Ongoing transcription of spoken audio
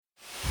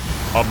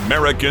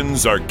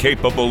Americans are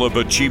capable of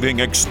achieving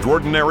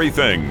extraordinary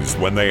things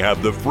when they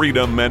have the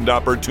freedom and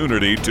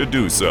opportunity to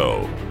do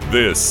so.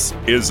 This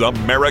is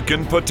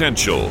American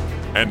Potential.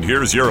 And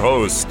here's your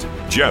host,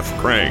 Jeff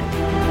Crank.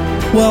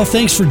 Well,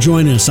 thanks for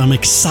joining us. I'm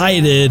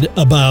excited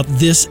about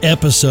this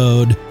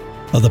episode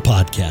of the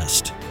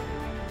podcast.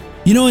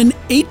 You know, in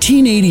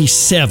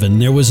 1887,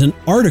 there was an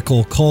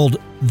article called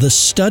The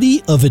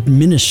Study of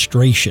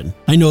Administration.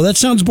 I know that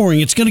sounds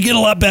boring. It's going to get a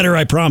lot better,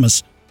 I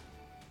promise.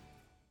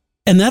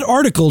 And that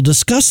article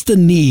discussed the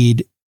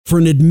need for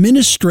an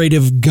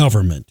administrative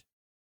government.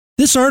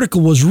 This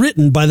article was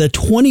written by the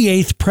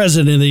 28th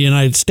President of the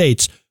United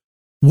States,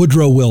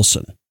 Woodrow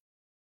Wilson.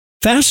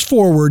 Fast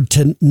forward to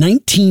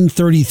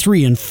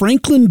 1933, and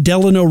Franklin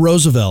Delano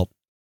Roosevelt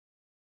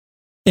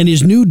and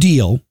his New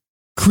Deal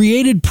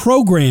created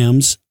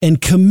programs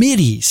and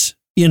committees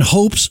in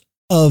hopes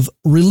of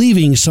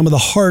relieving some of the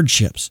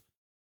hardships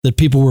that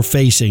people were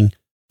facing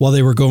while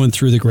they were going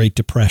through the Great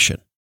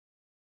Depression.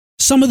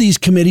 Some of these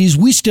committees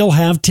we still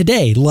have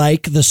today,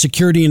 like the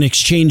Security and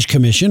Exchange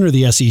Commission, or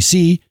the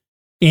SEC,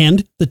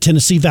 and the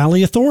Tennessee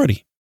Valley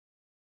Authority.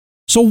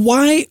 So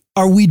why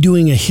are we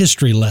doing a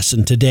history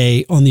lesson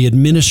today on the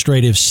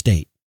administrative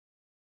state?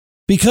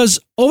 Because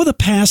over the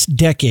past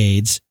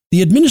decades,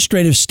 the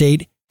administrative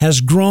state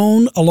has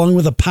grown along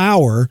with the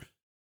power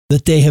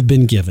that they have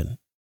been given.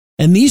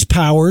 And these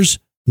powers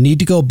need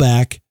to go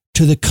back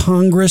to the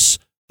Congress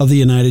of the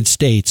United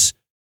States,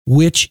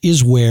 which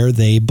is where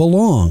they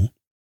belong.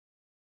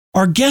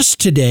 Our guest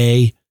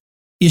today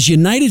is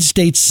United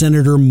States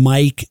Senator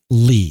Mike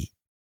Lee.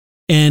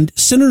 And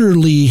Senator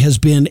Lee has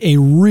been a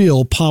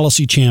real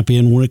policy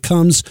champion when it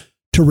comes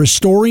to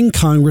restoring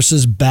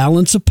Congress's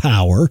balance of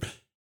power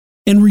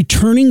and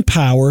returning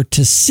power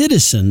to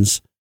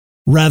citizens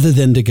rather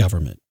than to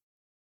government.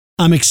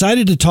 I'm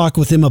excited to talk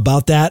with him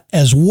about that,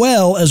 as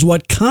well as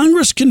what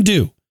Congress can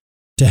do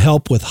to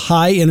help with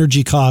high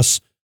energy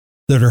costs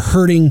that are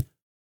hurting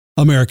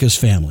America's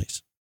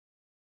families.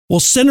 Well,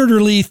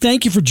 Senator Lee,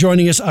 thank you for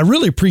joining us. I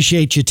really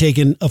appreciate you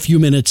taking a few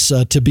minutes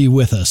to be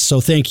with us.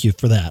 So thank you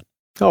for that.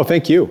 Oh,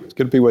 thank you. It's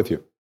good to be with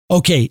you.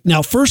 Okay.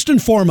 Now, first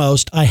and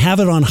foremost, I have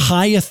it on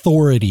high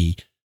authority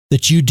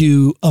that you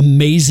do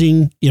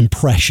amazing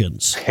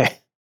impressions.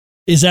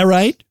 Is that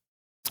right?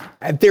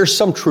 There's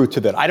some truth to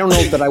that. I don't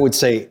know that I would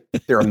say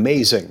they're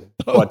amazing,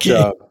 but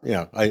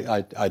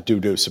I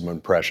do some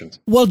impressions.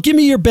 Well, give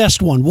me your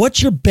best one.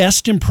 What's your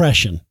best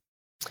impression?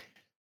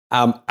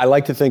 I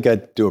like to think I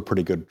do a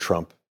pretty good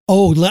Trump.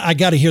 Oh, I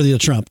got to hear the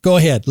Trump. Go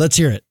ahead. Let's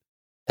hear it.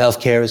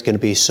 Healthcare is going to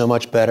be so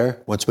much better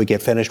once we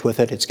get finished with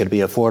it. It's going to be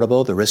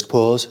affordable. The risk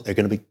pools, they're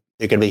going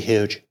to be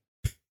huge.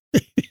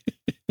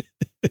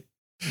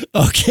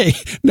 Okay.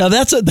 Now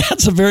that's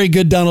a very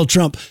good Donald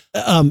Trump.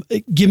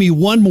 Give me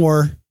one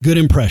more good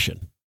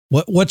impression.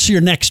 What's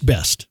your next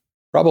best?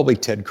 Probably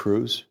Ted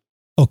Cruz.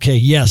 Okay.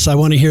 Yes. I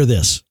want to hear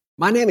this.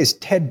 My name is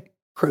Ted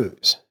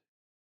Cruz,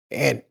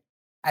 and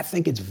I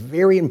think it's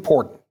very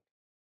important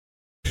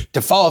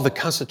to follow the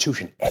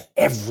Constitution at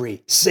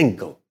every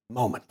single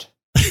moment.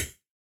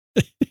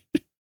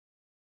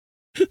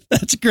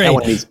 That's great. That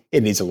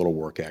one needs a little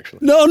work, actually.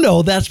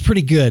 No, that's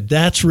pretty good.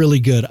 That's really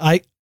good.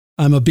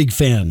 I'm a big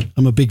fan.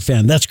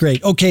 That's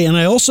great. Okay, and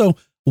I also,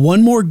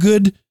 one more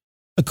good,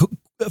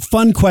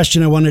 fun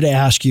question I wanted to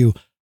ask you.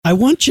 I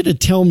want you to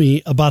tell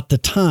me about the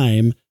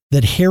time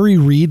that Harry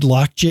Reid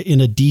locked you in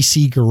a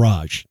D.C.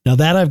 garage. Now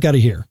that I've got to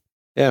hear.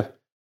 Yeah,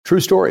 true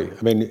story.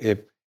 I mean,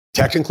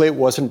 technically it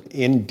wasn't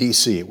in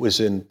D.C. It was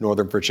in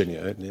Northern Virginia,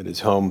 at his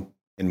home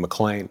in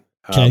McLean.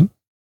 Okay.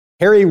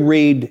 Harry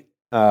Reid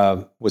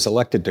was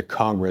elected to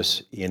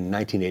Congress in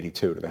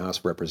 1982 to the House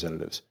of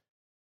Representatives,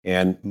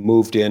 and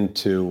moved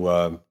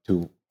into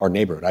to our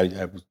neighborhood.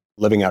 I was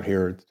living out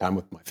here at the time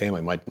with my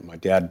family. My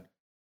dad,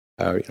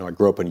 I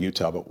grew up in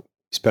Utah, but we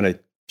spent a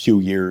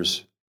few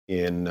years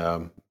in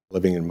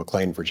living in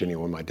McLean, Virginia,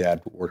 when my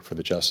dad worked for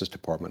the Justice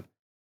Department.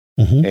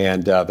 Mm-hmm.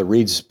 And the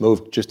Reids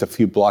moved just a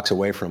few blocks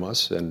away from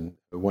us, and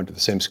we went to the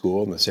same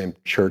school and the same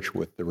church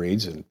with the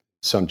Reids, and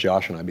son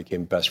Josh and I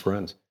became best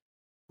friends.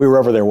 We were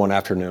over there one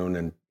afternoon,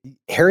 and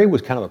Harry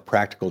was kind of a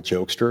practical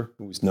jokester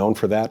who was known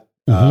for that.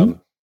 Mm-hmm.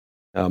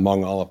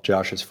 Among all of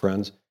Josh's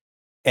friends.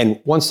 And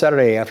one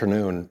Saturday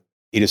afternoon,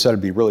 he decided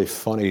it'd be really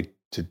funny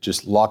to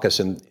just lock us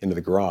into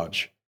the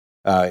garage.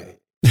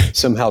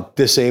 Somehow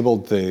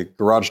disabled the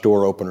garage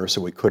door opener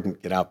so we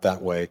couldn't get out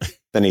that way.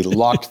 Then he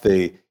locked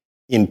the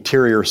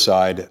interior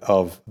side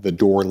of the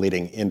door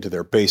leading into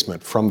their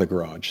basement from the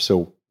garage.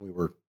 So we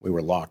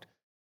were locked.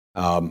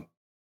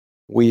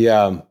 We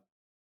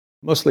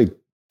mostly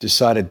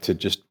decided to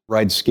just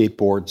ride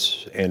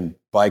skateboards and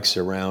bikes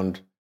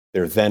around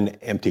their then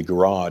empty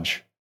garage,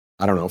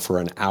 I don't know, for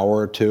an hour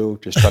or two,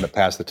 just try to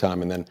pass the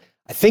time. And then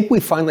I think we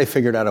finally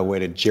figured out a way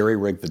to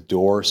jerry-rig the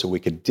door so we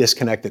could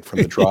disconnect it from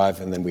the drive,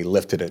 and then we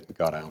lifted it and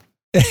got out.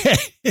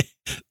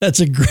 That's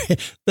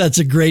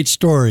a great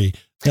story.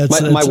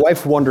 My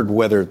wife wondered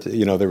whether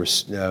there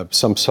was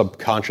some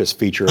subconscious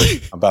feature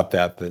about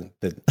that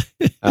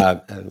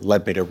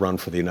led me to run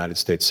for the United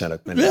States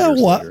Senate many years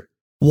later.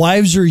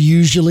 wives are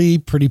usually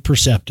pretty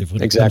perceptive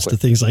when it comes to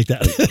things like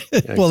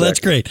that. Well, that's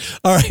great.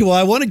 All right. Well,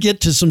 I want to get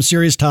to some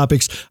serious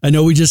topics. I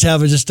know we just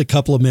have just a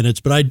couple of minutes,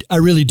 but I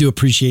really do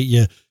appreciate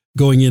you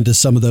going into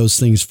some of those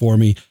things for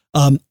me.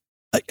 I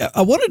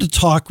wanted to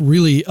talk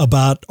really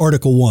about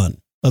Article 1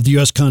 of the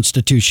U.S.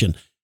 Constitution.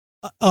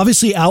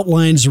 Obviously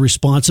outlines the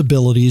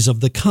responsibilities of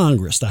the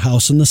Congress, the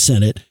House and the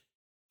Senate.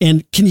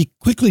 And can you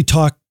quickly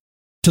talk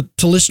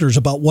to listeners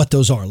about what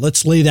those are?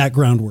 Let's lay that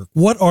groundwork.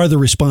 What are the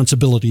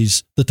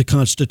responsibilities that the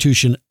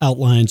Constitution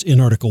outlines in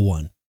Article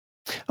 1?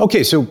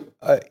 Okay, so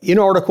in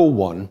Article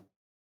 1,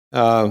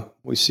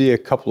 we see a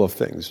couple of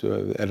things.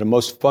 At a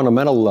most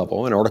fundamental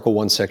level, in Article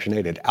 1, Section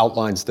 8, it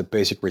outlines the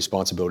basic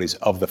responsibilities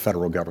of the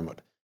federal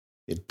government.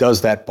 It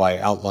does that by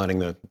outlining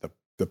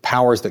the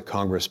powers that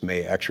Congress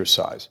may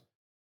exercise.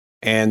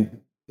 And,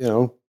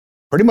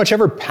 pretty much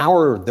every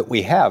power that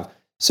we have,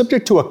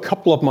 subject to a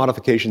couple of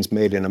modifications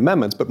made in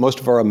amendments, but most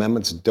of our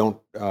amendments don't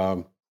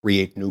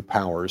create new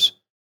powers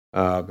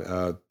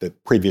that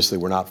previously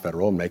were not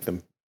federal and make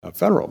them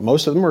federal.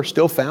 Most of them are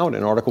still found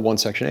in Article 1,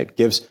 Section 8. It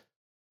gives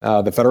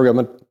the federal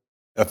government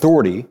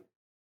authority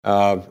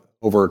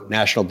over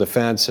national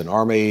defense, an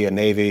army, a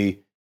navy,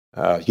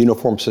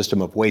 uniform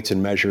system of weights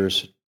and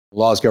measures,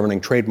 laws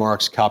governing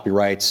trademarks,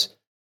 copyrights,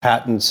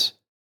 patents,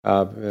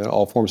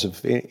 all forms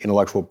of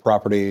intellectual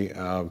property,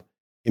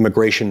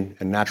 immigration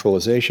and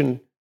naturalization.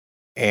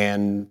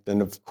 And then,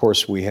 of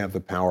course, we have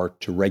the power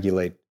to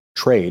regulate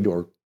trade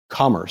or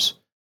commerce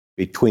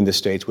between the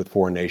states with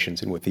foreign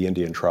nations and with the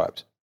Indian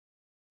tribes.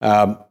 There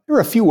are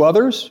a few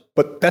others,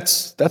 but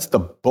that's the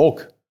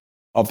bulk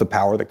of the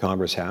power that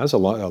Congress has,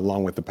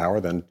 along with the power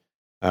then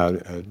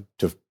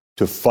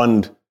to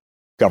fund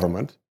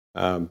government,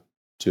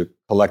 to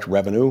collect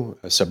revenue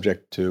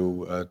subject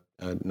to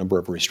a number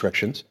of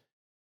restrictions,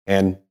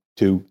 and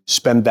to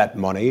spend that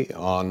money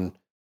on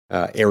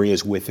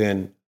areas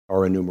within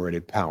our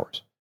enumerated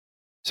powers.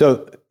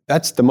 So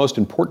that's the most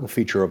important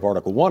feature of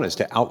Article 1, is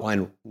to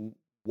outline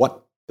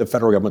what the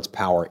federal government's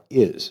power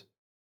is.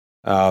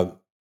 The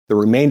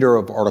remainder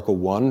of Article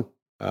 1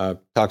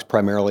 talks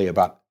primarily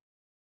about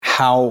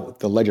how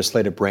the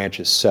legislative branch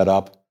is set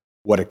up,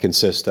 what it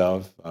consists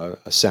of,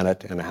 a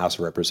Senate and a House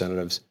of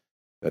Representatives.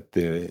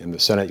 In the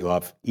Senate, you'll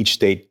have each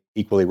state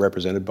equally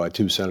represented by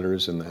 2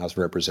 senators. In the House of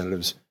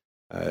Representatives,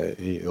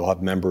 you'll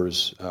have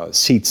members,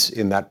 seats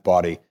in that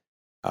body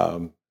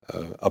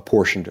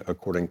apportioned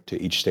according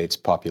to each state's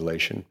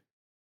population.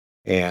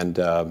 And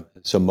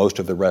so most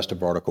of the rest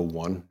of Article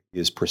 1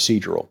 is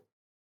procedural.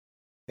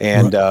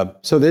 And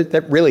so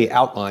that really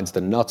outlines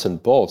the nuts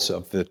and bolts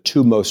of the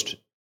two most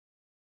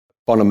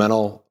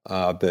fundamental,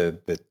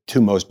 the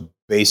two most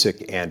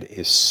basic and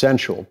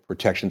essential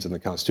protections in the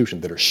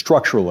Constitution that are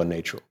structural in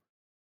nature.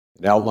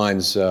 It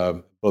outlines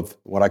both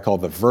what I call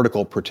the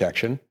vertical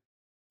protection,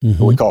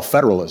 what we call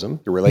federalism,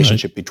 the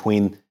relationship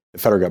between the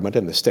federal government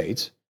and the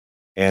states,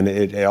 and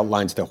it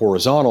outlines the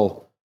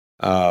horizontal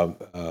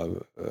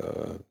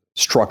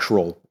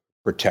structural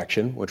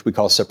protection, which we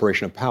call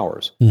separation of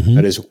powers.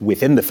 That is,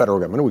 within the federal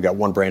government, we've got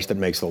one branch that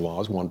makes the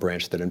laws, one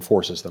branch that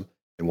enforces them,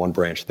 and one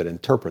branch that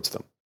interprets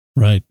them.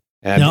 Right.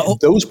 And now,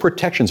 those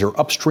protections are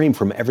upstream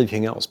from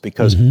everything else,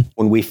 because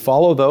when we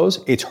follow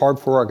those, it's hard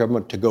for our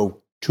government to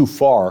go too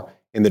far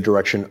in the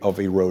direction of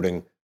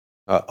eroding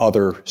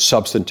other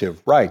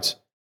substantive rights.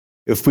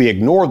 If we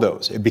ignore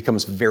those, it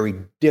becomes very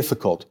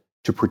difficult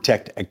to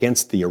protect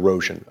against the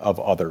erosion of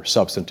other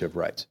substantive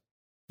rights.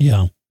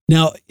 Yeah.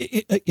 Now,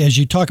 as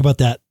you talk about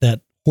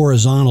that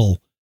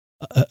horizontal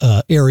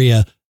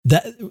area,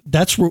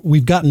 that's where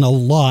we've gotten a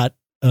lot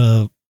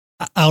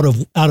out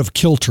of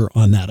kilter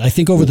on that. I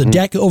think over the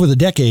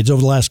decades,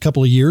 over the last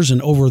couple of years,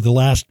 and over the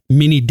last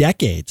many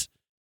decades,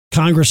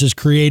 Congress has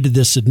created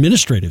this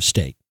administrative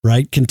state,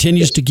 right?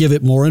 Continues to give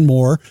it more and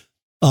more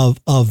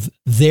of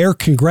their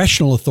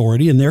congressional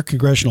authority and their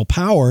congressional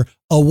power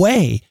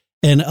away,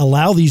 and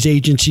allow these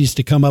agencies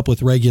to come up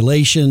with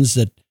regulations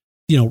that,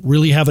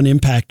 really have an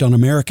impact on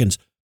Americans.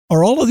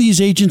 Are all of these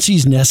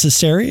agencies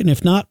necessary? And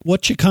if not,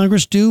 what should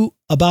Congress do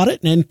about it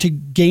and to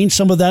gain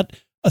some of that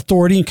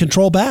authority and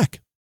control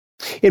back?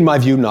 In my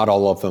view, not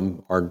all of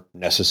them are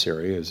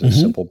necessary as a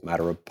simple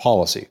matter of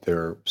policy. There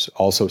are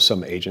also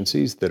some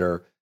agencies that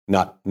are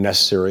not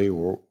necessary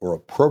or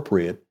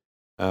appropriate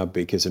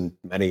because in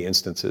many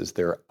instances,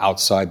 they're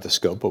outside the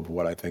scope of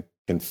what I think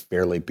can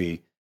fairly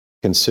be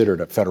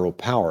considered a federal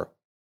power.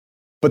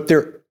 But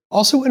they're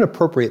also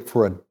inappropriate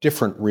for a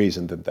different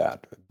reason than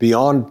that.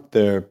 Beyond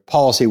the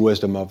policy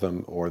wisdom of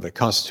them or the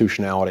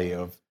constitutionality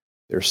of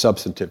their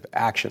substantive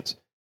actions,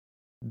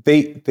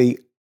 the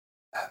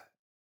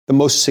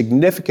most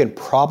significant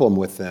problem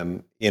with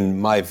them, in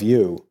my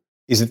view,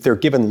 is that they're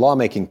given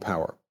lawmaking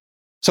power.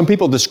 Some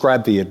people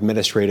describe the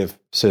administrative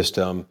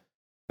system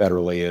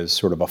federally as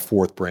sort of a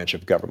fourth branch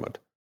of government.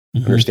 I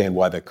understand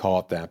why they call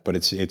it that, but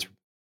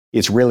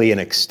it's really an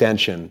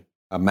extension,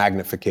 a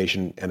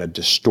magnification, and a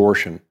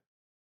distortion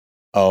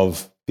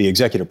of the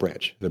executive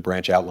branch, the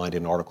branch outlined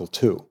in Article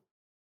 2.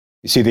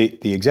 You see,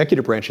 the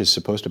executive branch is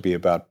supposed to be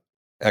about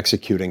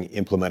executing,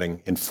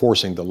 implementing,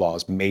 enforcing the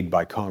laws made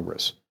by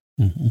Congress.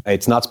 Mm-hmm.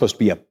 It's not supposed to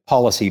be a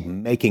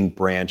policy-making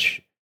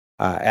branch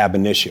ab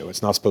initio.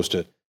 It's not supposed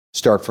to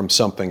start from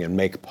something and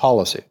make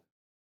policy.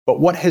 But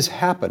what has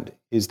happened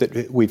is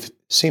that we've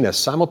seen a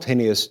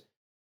simultaneous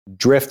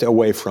drift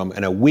away from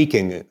and a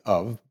weakening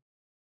of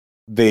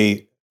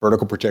the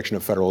vertical protection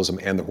of federalism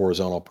and the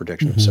horizontal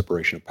protection of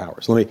separation of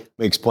powers. Let me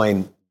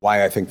explain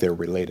why I think they're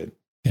related.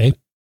 Okay.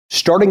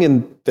 Starting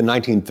in the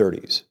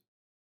 1930s,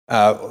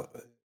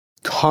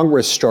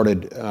 Congress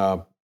started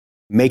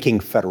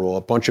making federal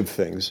a bunch of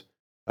things,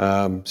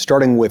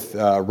 starting with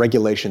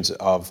regulations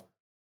of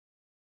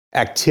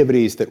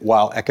activities that,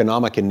 while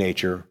economic in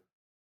nature,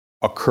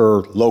 occur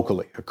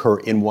locally, occur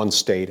in one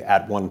state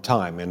at one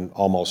time in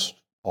almost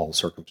all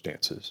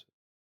circumstances.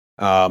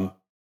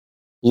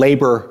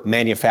 Labor,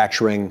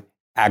 manufacturing,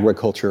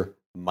 agriculture,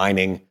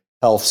 mining,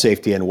 health,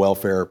 safety, and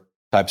welfare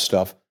type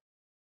stuff.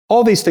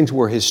 All these things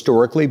were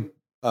historically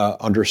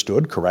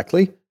understood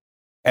correctly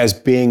as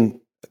being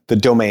the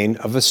domain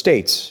of the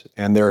states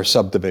and their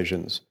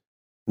subdivisions,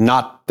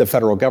 not the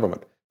federal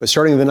government. But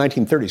starting in the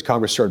 1930s,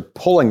 Congress started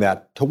pulling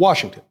that to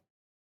Washington.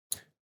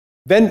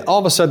 Then all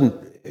of a sudden,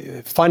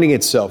 finding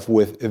itself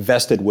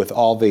vested with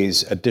all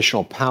these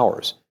additional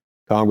powers,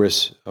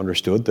 Congress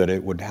understood that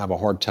it would have a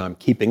hard time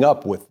keeping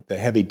up with the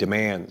heavy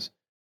demands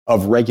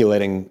of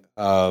regulating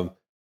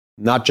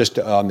not just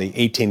on the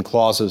 18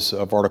 clauses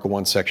of Article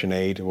 1, Section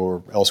 8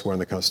 or elsewhere in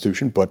the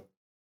Constitution, but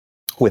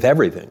with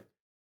everything.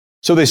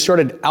 So they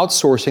started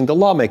outsourcing the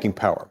lawmaking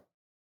power.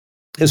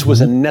 This was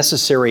a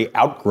necessary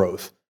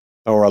outgrowth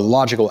or a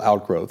logical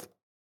outgrowth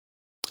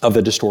of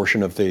the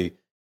distortion of the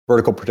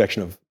vertical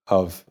protection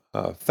of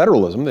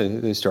federalism.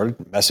 They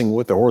started messing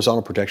with the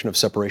horizontal protection of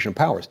separation of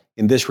powers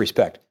in this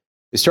respect.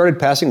 They started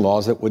passing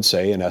laws that would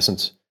say, in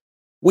essence,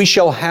 we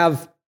shall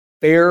have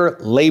fair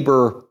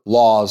labor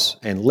laws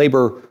and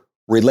labor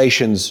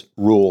relations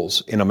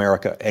rules in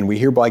America, and we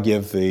hereby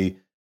give the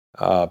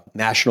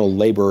National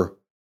Labor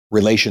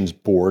Relations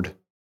Board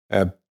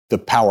the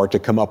power to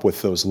come up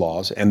with those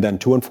laws and then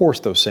to enforce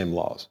those same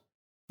laws.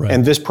 Right.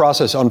 And this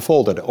process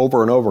unfolded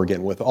over and over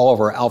again with all of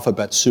our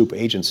alphabet soup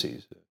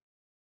agencies.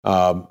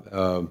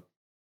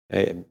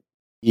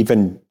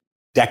 Even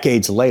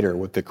decades later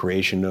with the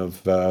creation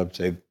of,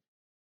 say,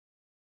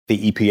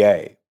 the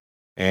EPA,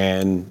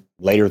 and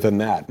later than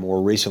that,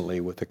 more recently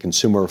with the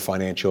Consumer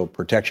Financial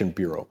Protection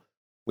Bureau.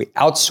 We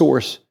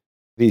outsource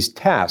these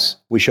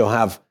tasks. We shall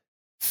have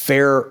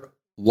fair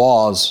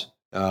laws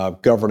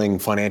governing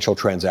financial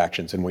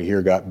transactions, and we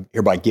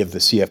hereby give the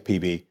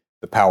CFPB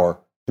the power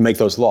to make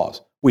those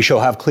laws. We shall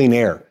have clean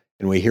air,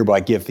 and we hereby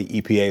give the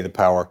EPA the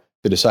power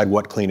to decide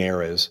what clean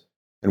air is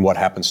and what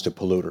happens to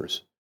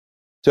polluters.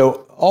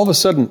 So all of a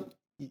sudden,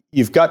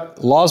 you've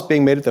got laws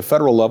being made at the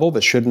federal level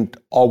that shouldn't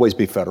always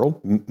be federal.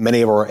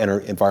 Many of our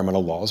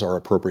environmental laws are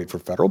appropriate for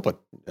federal, but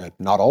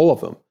not all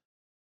of them.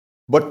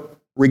 But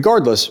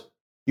regardless,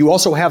 you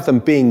also have them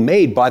being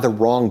made by the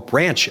wrong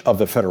branch of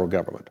the federal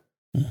government.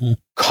 Mm-hmm.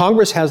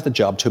 Congress has the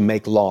job to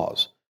make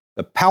laws.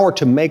 The power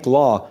to make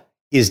law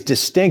is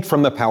distinct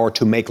from the power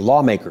to make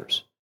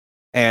lawmakers.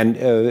 And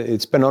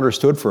it's been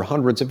understood for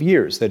hundreds of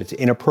years that it's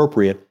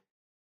inappropriate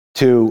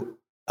to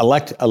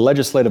elect a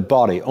legislative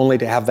body only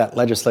to have that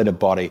legislative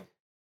body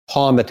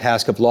pawn the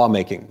task of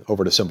lawmaking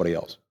over to somebody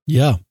else.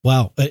 Yeah,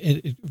 wow.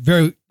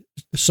 Very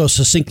so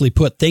succinctly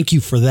put. Thank you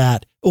for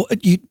that.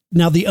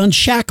 Now, the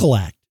UNSHACKLE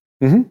Act.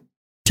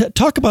 Mm-hmm.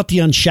 Talk about the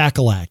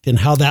UNSHACKLE Act and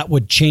how that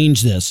would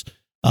change this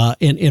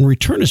and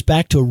return us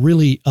back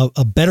to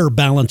a better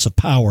balance of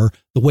power,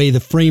 the way the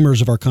framers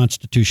of our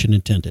Constitution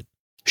intended.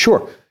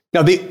 Sure.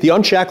 Now, the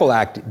UNSHACKLE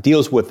Act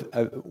deals with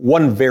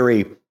one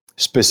very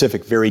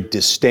specific, very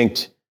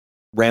distinct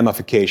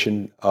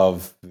ramification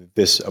of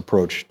this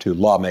approach to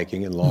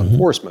lawmaking and law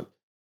enforcement.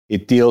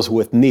 It deals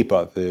with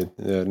NEPA,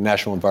 the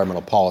National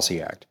Environmental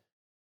Policy Act.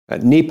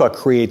 NEPA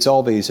creates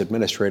all these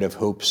administrative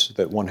hoops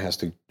that one has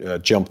to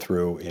jump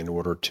through in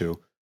order to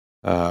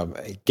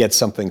get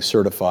something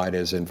certified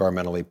as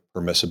environmentally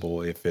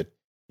permissible if it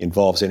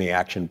involves any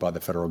action by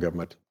the federal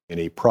government in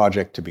a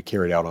project to be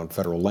carried out on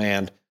federal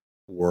land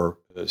or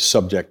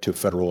subject to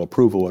federal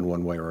approval in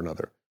one way or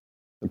another.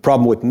 The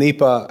problem with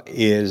NEPA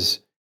is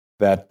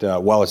that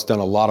while it's done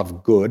a lot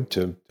of good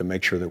to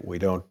make sure that we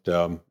don't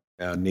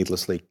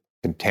needlessly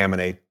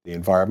contaminate the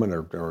environment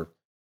or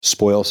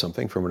spoil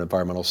something from an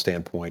environmental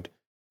standpoint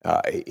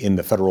in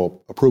the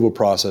federal approval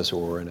process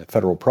or in a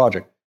federal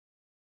project,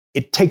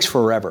 it takes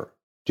forever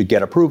to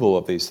get approval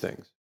of these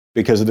things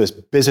because of this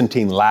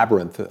Byzantine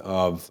labyrinth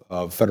of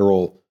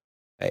federal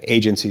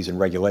agencies and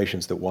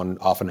regulations that one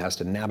often has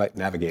to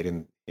navigate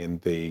in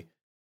the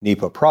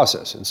NEPA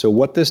process. And so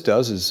what this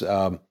does is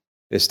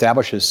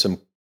establishes some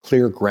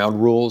clear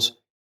ground rules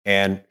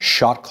and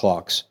shot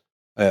clocks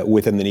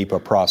within the NEPA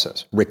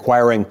process,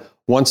 requiring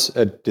once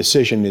a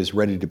decision is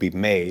ready to be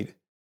made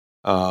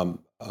on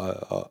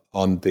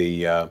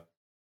the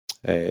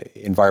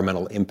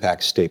environmental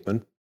impact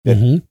statement,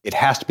 that it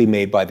has to be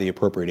made by the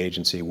appropriate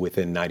agency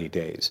within 90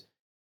 days.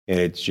 And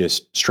it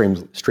just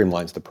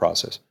streamlines the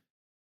process.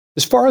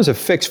 As far as a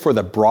fix for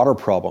the broader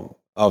problem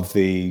of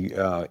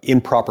the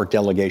improper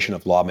delegation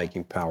of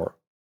lawmaking power.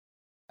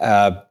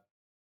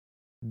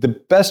 The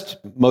best,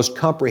 most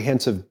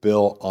comprehensive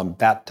bill on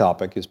that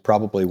topic is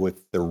probably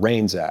with the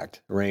REINS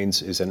Act.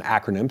 REINS is an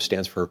acronym,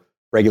 stands for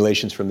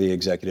Regulations from the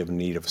Executive in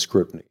Need of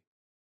Scrutiny.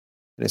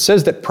 And it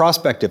says that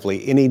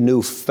prospectively, any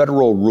new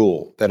federal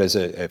rule, that is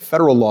a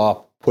federal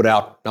law put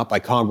out not by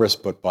Congress,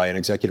 but by an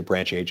executive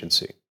branch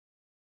agency,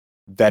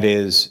 that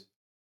is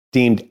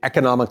deemed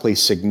economically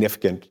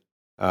significant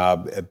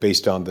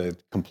based on the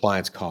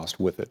compliance cost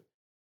with it,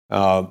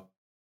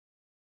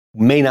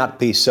 may not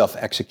be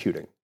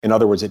self-executing. In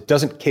other words, it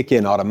doesn't kick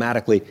in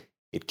automatically.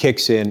 It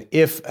kicks in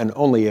if and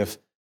only if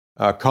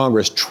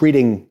Congress,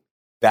 treating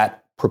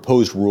that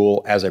proposed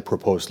rule as a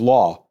proposed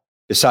law,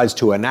 decides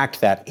to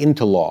enact that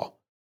into law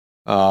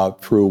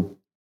through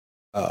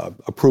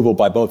approval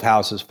by both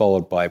houses,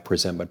 followed by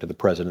presentment to the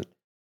president.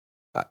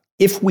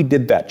 If we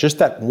did that, just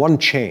that one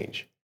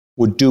change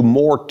would do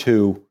more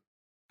to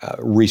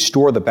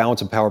restore the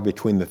balance of power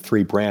between the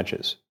three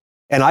branches.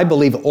 And I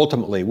believe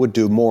ultimately would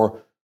do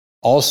more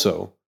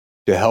also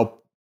to help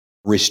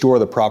restore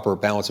the proper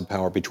balance of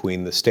power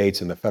between the states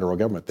and the federal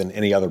government than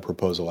any other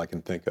proposal I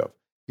can think of.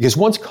 Because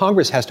once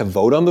Congress has to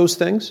vote on those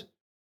things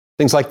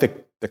like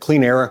the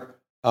Clean Air,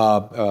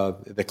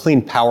 the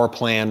Clean Power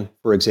Plan,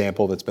 for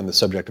example, that's been the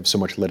subject of so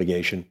much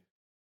litigation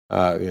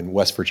in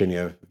West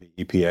Virginia,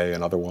 the EPA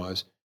and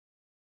otherwise.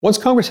 Once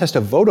Congress has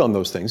to vote on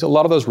those things, a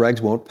lot of those regs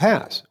won't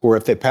pass. Or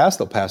if they pass,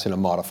 they'll pass in a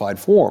modified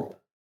form.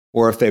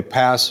 Or if they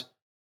pass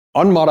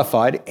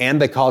unmodified and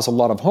they cause a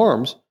lot of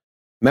harms,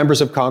 members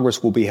of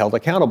Congress will be held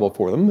accountable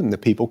for them, and the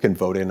people can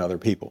vote in other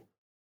people.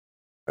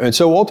 And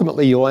so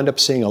ultimately, you'll end up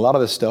seeing a lot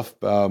of this stuff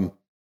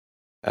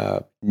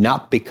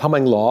not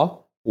becoming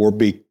law or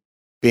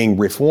being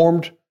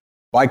reformed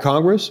by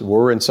Congress,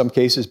 or in some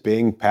cases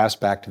being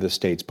passed back to the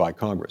states by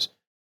Congress,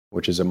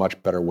 which is a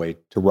much better way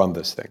to run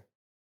this thing.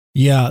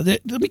 Yeah,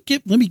 let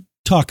me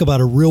talk about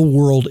a real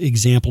world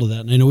example of that.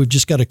 And I know we've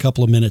just got a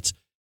couple of minutes.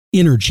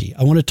 Energy.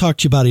 I want to talk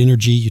to you about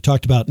energy. You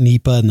talked about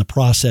NEPA and the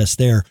process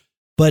there,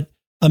 but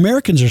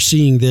Americans are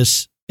seeing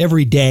this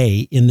every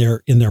day in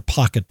their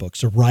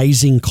pocketbooks, a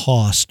rising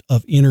cost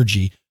of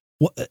energy.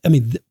 I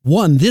mean,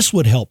 one, this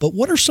would help, but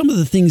what are some of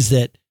the things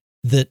that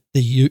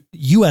the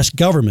U.S.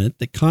 government,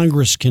 that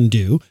Congress can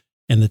do,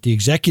 and that the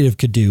executive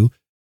could do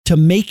to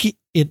make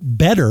it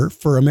better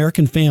for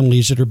American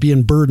families that are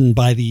being burdened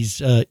by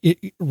these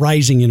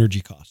rising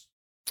energy costs?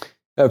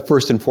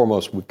 First and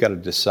foremost, we've got to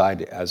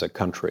decide as a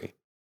country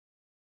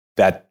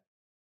that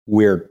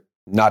we're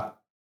not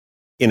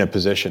in a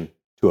position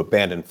to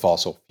abandon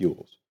fossil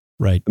fuels.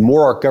 Right. The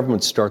more our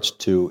government starts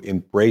to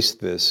embrace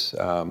this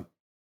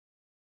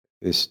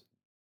this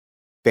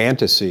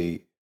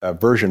fantasy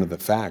version of the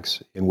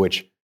facts, in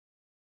which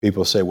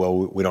people say,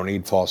 well, we don't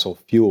need fossil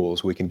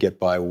fuels, we can get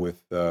by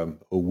with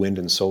wind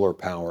and solar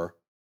power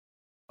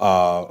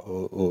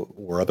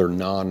or other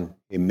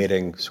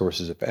non-emitting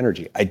sources of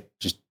energy.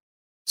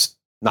 It's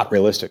not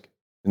realistic,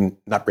 and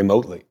not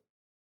remotely.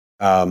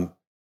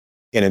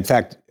 And in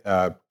fact,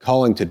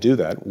 calling to do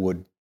that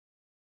would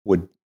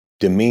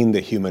demean the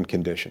human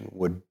condition,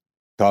 would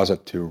cause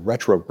it to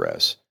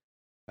retrogress.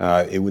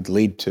 It would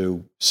lead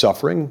to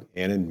suffering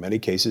and, in many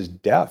cases,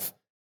 death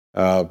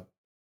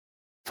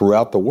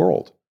throughout the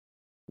world.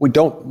 We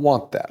don't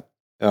want that.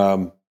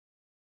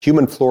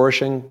 Human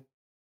flourishing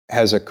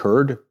has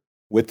occurred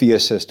with the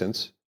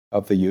assistance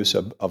of the use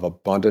of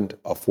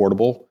abundant,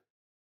 affordable,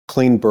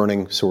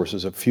 clean-burning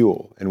sources of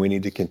fuel, and we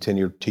need to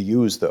continue to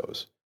use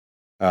those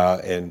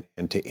and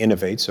to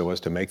innovate so as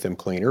to make them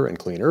cleaner and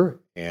cleaner,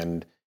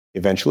 and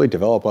eventually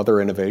develop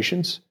other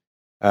innovations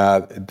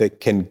that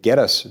can get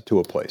us to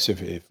a place.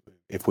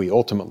 If we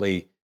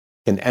ultimately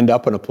can end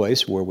up in a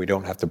place where we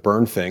don't have to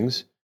burn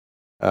things,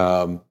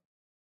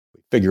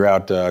 figure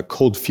out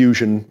cold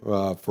fusion,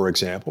 for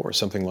example, or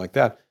something like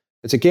that,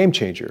 it's a game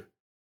changer.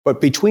 But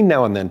between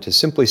now and then, to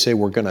simply say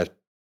we're going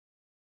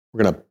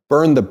to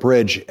burn the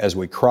bridge as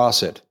we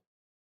cross it,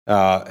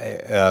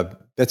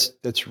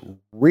 that's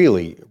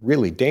really,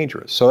 really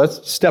dangerous. So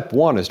that's step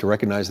one, is to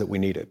recognize that we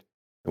need it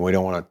and we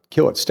don't want to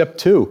kill it. Step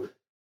two,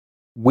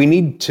 we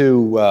need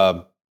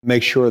to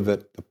make sure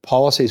that the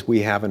policies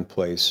we have in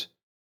place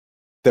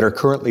that are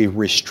currently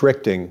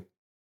restricting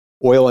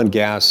oil and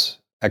gas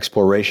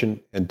exploration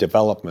and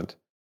development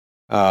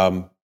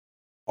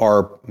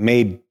are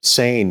made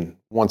sane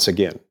once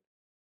again.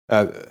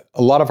 A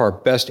lot of our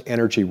best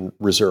energy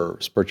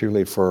reserves,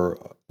 particularly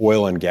for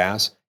oil and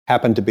gas,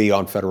 happen to be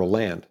on federal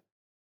land.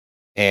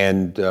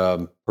 And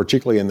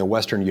particularly in the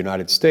western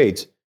United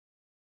States,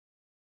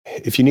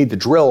 if you need to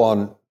drill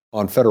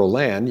on federal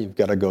land, you've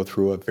got to go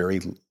through a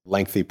very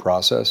lengthy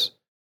process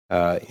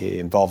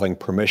involving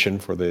permission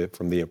from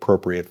the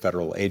appropriate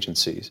federal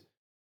agencies,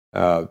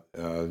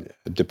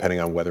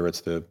 depending on whether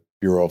it's the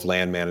Bureau of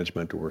Land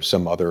Management or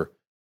some other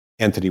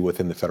entity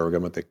within the federal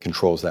government that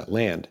controls that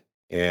land.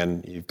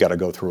 And you've got to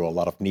go through a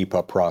lot of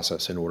NEPA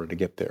process in order to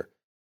get there.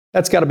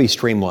 That's got to be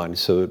streamlined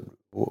so that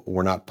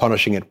we're not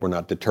punishing it, we're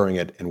not deterring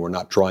it, and we're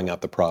not drawing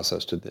out the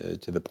process to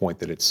the point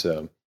that it's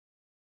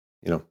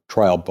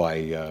trial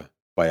by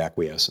by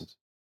acquiescence.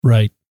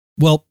 Right.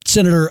 Well,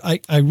 Senator,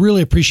 I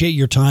really appreciate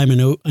your time. I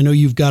know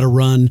you've got to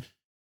run.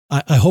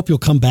 I hope you'll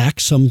come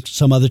back some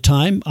other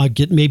time. I'll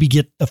get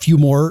a few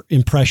more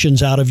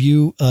impressions out of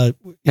you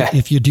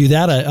if you do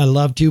that. I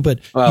love to, but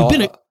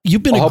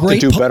you've been I'll a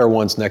great. Hope to do better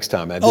ones next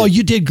time.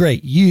 You did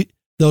great.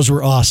 Those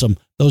were awesome.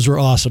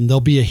 They'll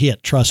be a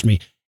hit. Trust me.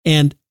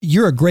 And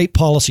you're a great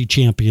policy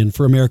champion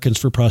for Americans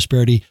for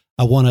Prosperity.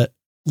 I want to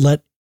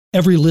let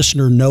every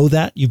listener know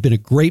that you've been a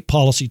great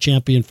policy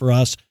champion for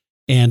us,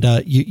 and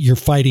you're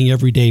fighting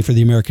every day for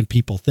the American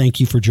people. Thank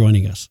you for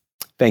joining us.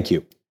 Thank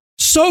you.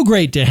 So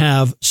great to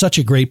have such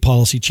a great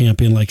policy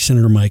champion like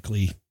Senator Mike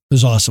Lee. It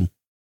was awesome.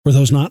 Were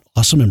those not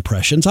awesome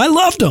impressions? I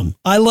loved them.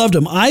 I love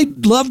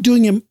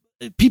doing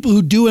people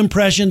who do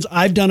impressions.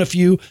 I've done a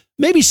few.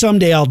 Maybe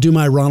someday I'll do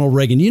my Ronald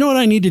Reagan. You know what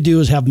I need to do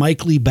is have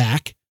Mike Lee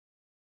back,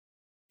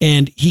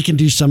 and he can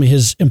do some of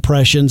his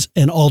impressions,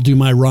 and I'll do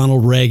my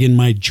Ronald Reagan,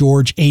 my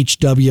George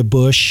H.W.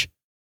 Bush.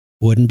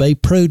 Wouldn't be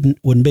prudent,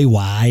 wouldn't be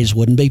wise,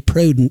 wouldn't be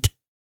prudent.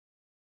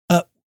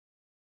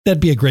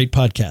 That'd be a great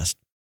podcast.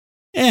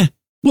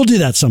 We'll do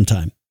that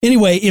sometime.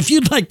 Anyway, if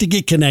you'd like to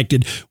get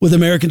connected with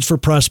Americans for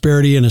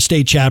Prosperity and a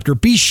state chapter,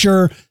 be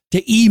sure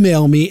to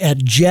email me at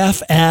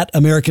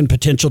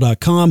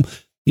jeff@americanpotential.com.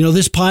 You know,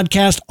 this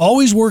podcast,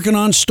 always working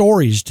on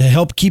stories to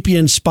help keep you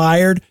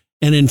inspired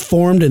and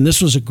informed. And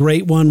this was a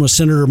great one with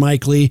Senator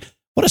Mike Lee.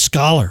 What a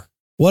scholar.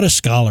 What a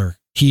scholar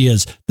he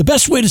is. The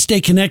best way to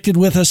stay connected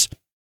with us,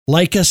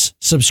 like us,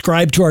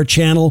 subscribe to our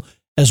channel,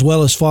 as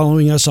well as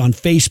following us on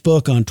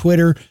Facebook, on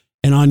Twitter,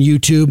 and on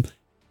YouTube.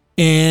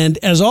 And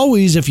as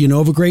always, if you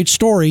know of a great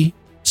story,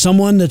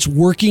 someone that's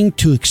working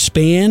to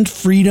expand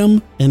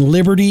freedom and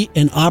liberty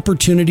and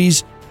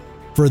opportunities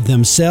for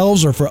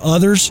themselves or for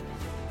others,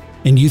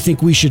 and you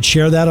think we should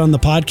share that on the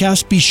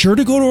podcast, be sure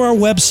to go to our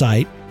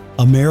website,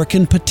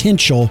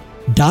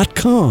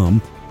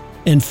 AmericanPotential.com,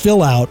 and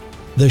fill out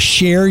the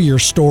Share Your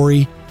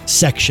Story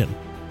section.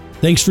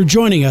 Thanks for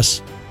joining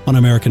us on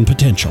American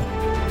Potential.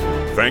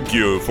 Thank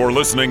you for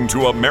listening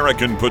to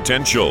American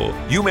Potential.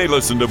 You may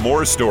listen to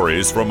more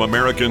stories from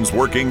Americans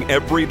working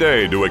every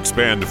day to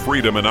expand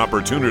freedom and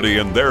opportunity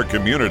in their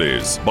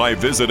communities by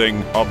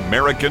visiting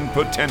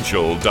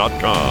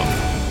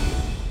AmericanPotential.com.